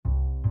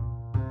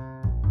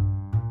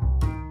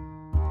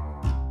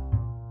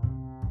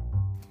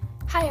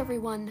Hi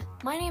everyone,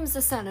 my name is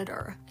the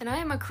Senator, and I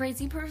am a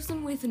crazy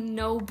person with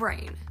no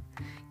brain.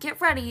 Get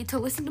ready to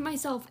listen to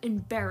myself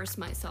embarrass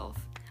myself.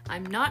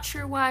 I'm not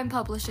sure why I'm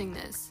publishing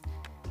this.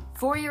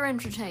 For your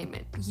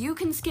entertainment, you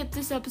can skip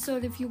this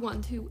episode if you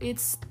want to.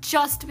 It's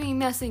just me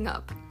messing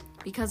up,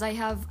 because I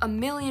have a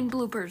million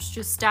bloopers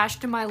just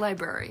stashed in my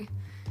library.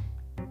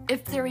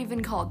 If they're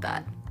even called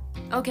that.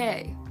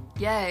 Okay,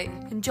 yay,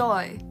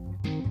 enjoy.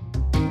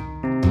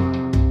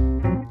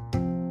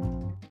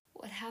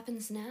 What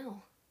happens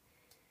now?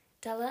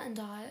 Della and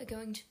I are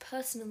going to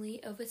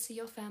personally oversee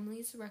your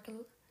family's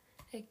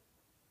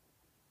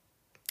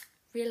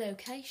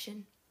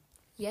relocation.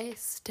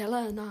 Yes,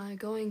 Della and I are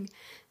going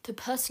to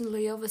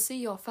personally oversee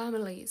your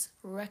family's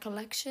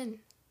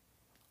recollection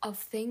of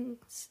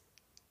things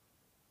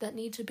that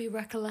need to be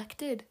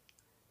recollected.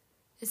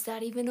 Is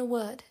that even a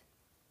word?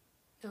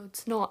 No,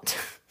 it's not.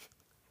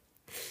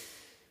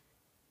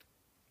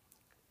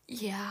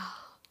 Yeah.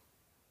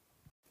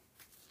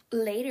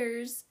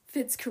 Laters,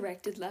 Fitz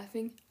corrected,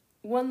 laughing.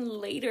 One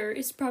later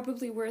is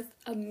probably worth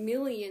 $1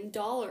 million.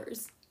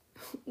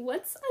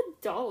 What's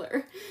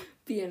 $1?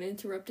 Vienna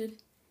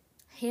interrupted.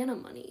 Hannah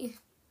money.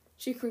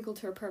 She crinkled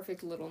her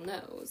perfect little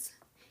nose.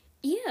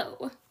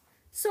 Ew.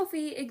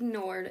 Sophie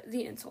ignored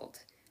the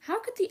insult. How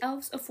could the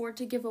elves afford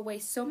to give away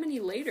so many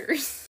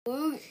laters?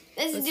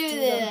 Let's do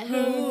the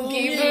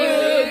Hoogie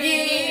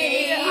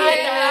Boogie.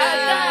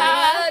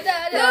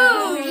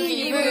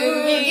 Hoogie Boogie.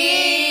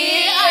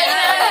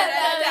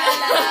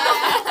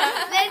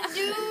 Let's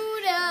do the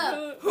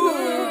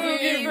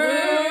Hoogie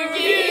Boogie.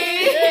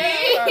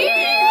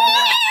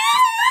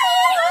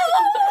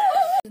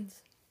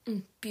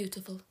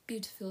 Beautiful,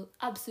 beautiful,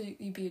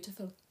 absolutely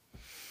beautiful.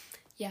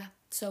 Yeah,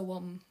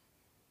 so,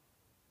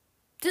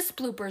 this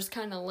blooper is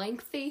kind of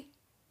lengthy.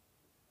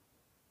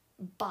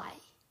 Bye.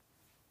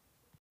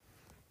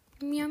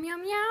 Meow, meow,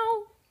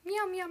 meow.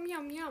 Meow, meow,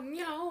 meow, meow,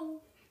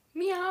 meow.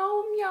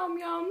 Meow, meow,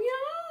 meow,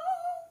 meow.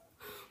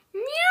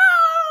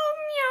 Meow,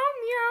 meow,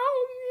 meow,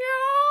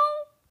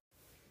 meow.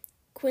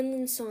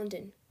 Quinlan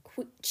Sondon,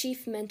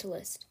 chief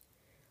mentalist.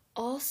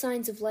 All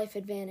signs of life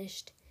had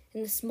vanished,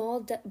 and the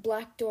small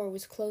black door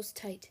was closed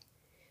tight.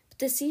 But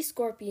the sea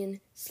scorpion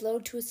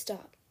slowed to a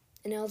stop,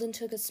 and Eldon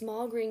took a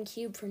small green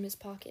cube from his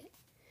pocket.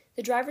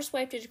 The driver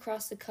swiped it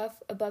across the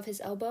cuff above his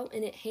elbow,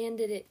 and it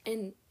handed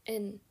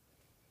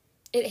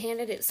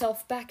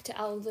itself back to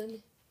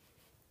Eldon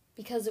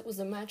because it was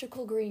a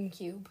magical green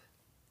cube.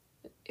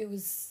 It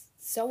was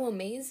so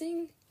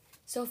amazing.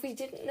 Sophie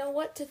didn't know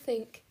what to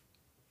think.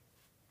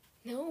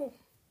 No.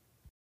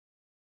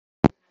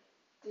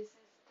 This is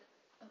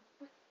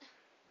what?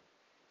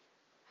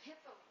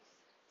 Headphones.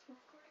 We're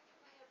recording from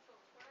my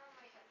headphones. Where are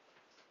my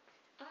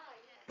headphones? Ah,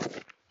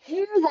 yes.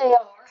 Here they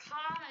are.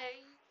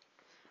 Hi.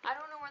 I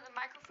don't know where the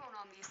microphone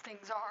on these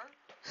things are.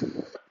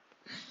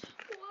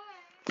 Why?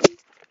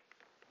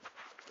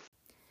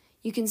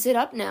 You can sit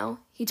up now,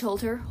 he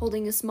told her,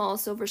 holding a small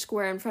silver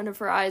square in front of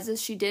her eyes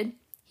as she did.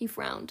 He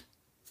frowned.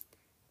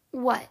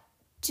 What?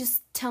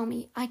 Just tell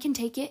me. I can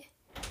take it.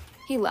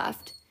 He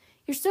laughed.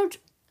 You're so...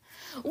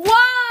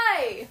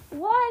 Why?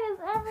 Why does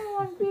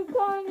everyone keep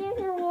coming in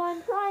here while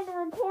I'm trying to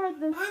record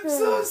this I'm thing?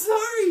 so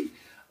sorry.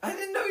 I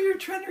didn't know you were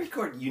trying to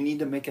record. You need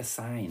to make a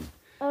sign.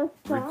 A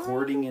sign?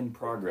 Recording in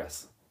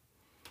progress.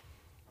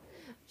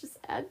 Just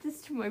add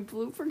this to my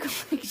blooper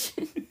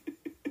collection.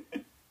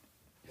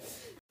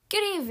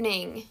 Good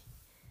evening.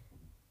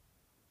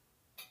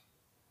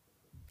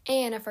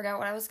 And I forgot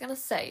what I was gonna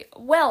say.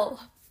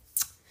 Well,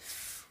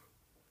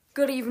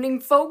 good evening,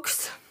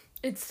 folks.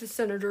 It's the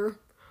Senator.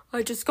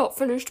 I just got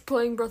finished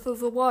playing Breath of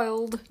the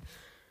Wild.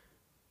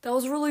 That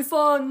was really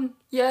fun.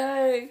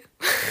 Yay.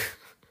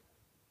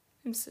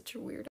 I'm such a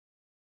weirdo.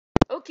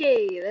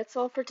 Okay, that's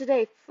all for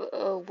today.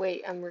 Oh,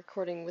 wait, I'm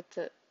recording with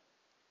the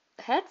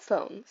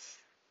headphones.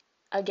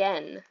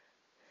 Again.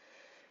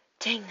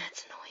 Dang,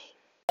 that's annoying.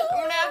 I'm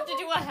gonna have to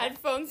do a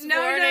headphones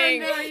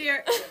warning. No,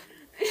 you're...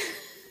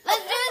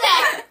 Let's do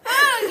that!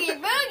 Boogie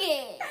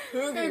Boogie!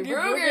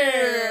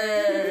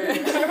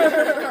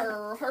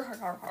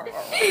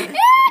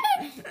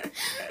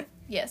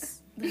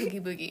 Yes, the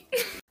Hoogie Boogie.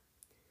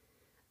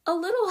 A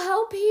little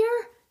help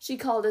here? She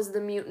called as the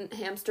mutant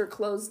hamster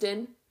closed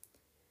in.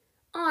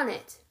 On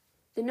it.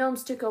 The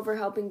gnomes took over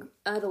helping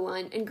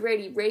Adeline, and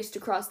Grady raced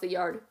across the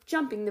yard,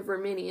 jumping the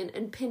verminion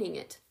and pinning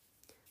it.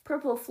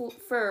 Purple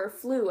fur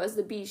flew as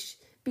the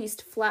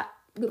beast flat...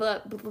 Blah,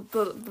 blah,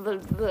 blah, blah,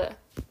 blah.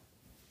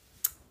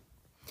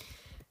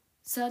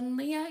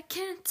 Suddenly I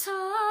can't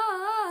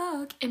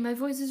talk, and my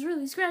voice is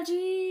really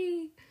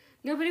scratchy.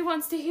 Nobody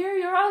wants to hear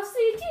your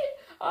off-key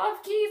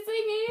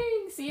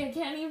singing. See, I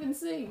can't even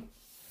sing.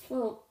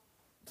 Well,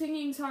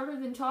 singing's harder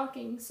than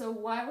talking, so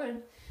why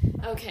would...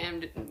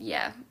 Okay,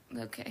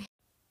 okay.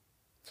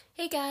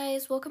 Hey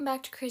guys, welcome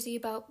back to Crazy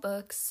About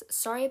Books.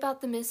 Sorry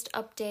about the missed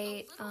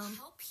update. A little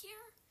help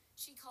here?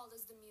 She called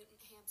as the mutant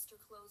hamster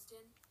closed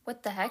in.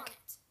 What the heck?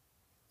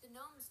 The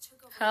gnomes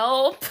took over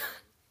help!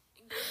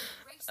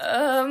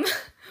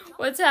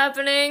 What's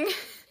happening?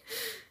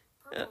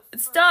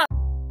 Stop!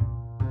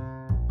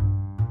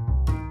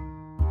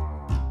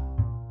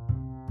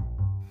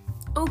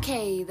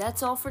 Okay,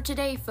 that's all for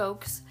today,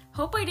 folks.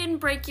 Hope I didn't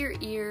break your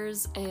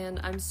ears,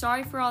 and I'm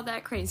sorry for all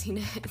that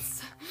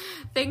craziness.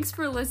 Thanks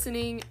for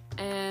listening,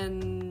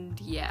 and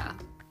yeah.